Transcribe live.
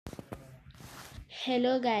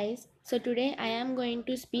Hello guys. So today I am going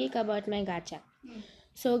to speak about my gacha.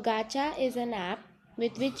 So gacha is an app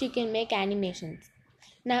with which you can make animations.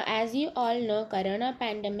 Now as you all know, corona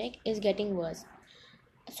pandemic is getting worse.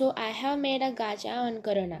 So I have made a gacha on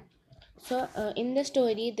corona. So in the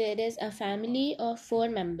story there is a family of 4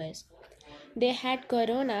 members. They had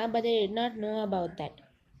corona but they did not know about that.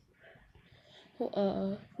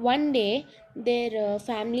 One day their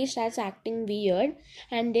family starts acting weird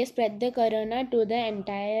and they spread the corona to the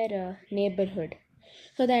entire neighborhood.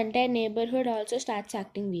 So the entire neighborhood also starts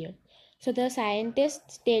acting weird. So the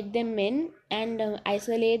scientists take them in and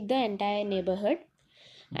isolate the entire neighborhood,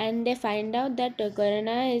 and they find out that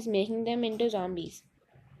corona is making them into zombies.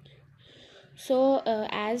 So,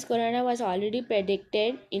 as Corona was already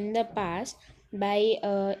predicted in the past by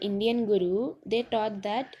Indian Guru, they taught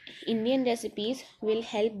that Indian recipes will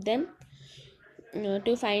help them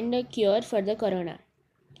to find a cure for the Corona.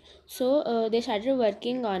 So, they started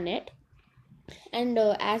working on it, and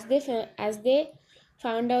as they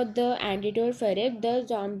found out the antidote for it, the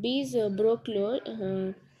zombies broke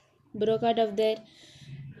out of their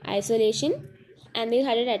isolation, and they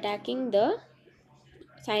started attacking the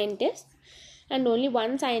scientists, and only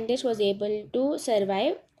one scientist was able to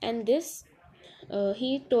survive, and this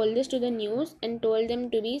he told this to the news and told them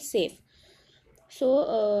to be safe.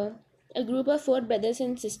 So a group of 4 brothers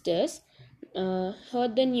and sisters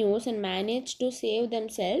heard the news and managed to save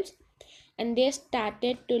themselves, and they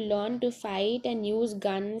started to learn to fight and use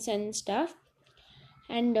guns and stuff.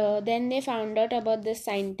 And then they found out about the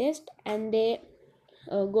scientist, and they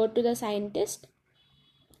go to the scientist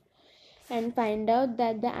and find out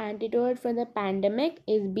that the antidote for the pandemic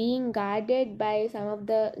is being guarded by some of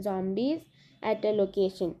the zombies at a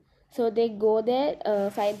location. So they go there,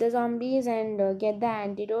 fight the zombies, and get the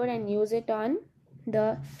antidote and use it on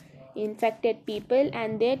the infected people,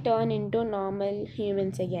 and they turn into normal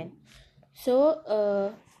humans again.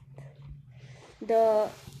 So the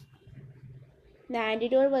the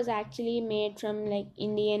antidote was actually made from like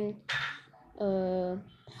Indian uh,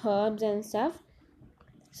 herbs and stuff.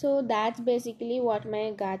 So that's basically what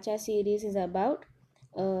my gacha series is about.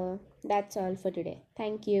 That's all for today.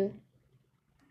 Thank you.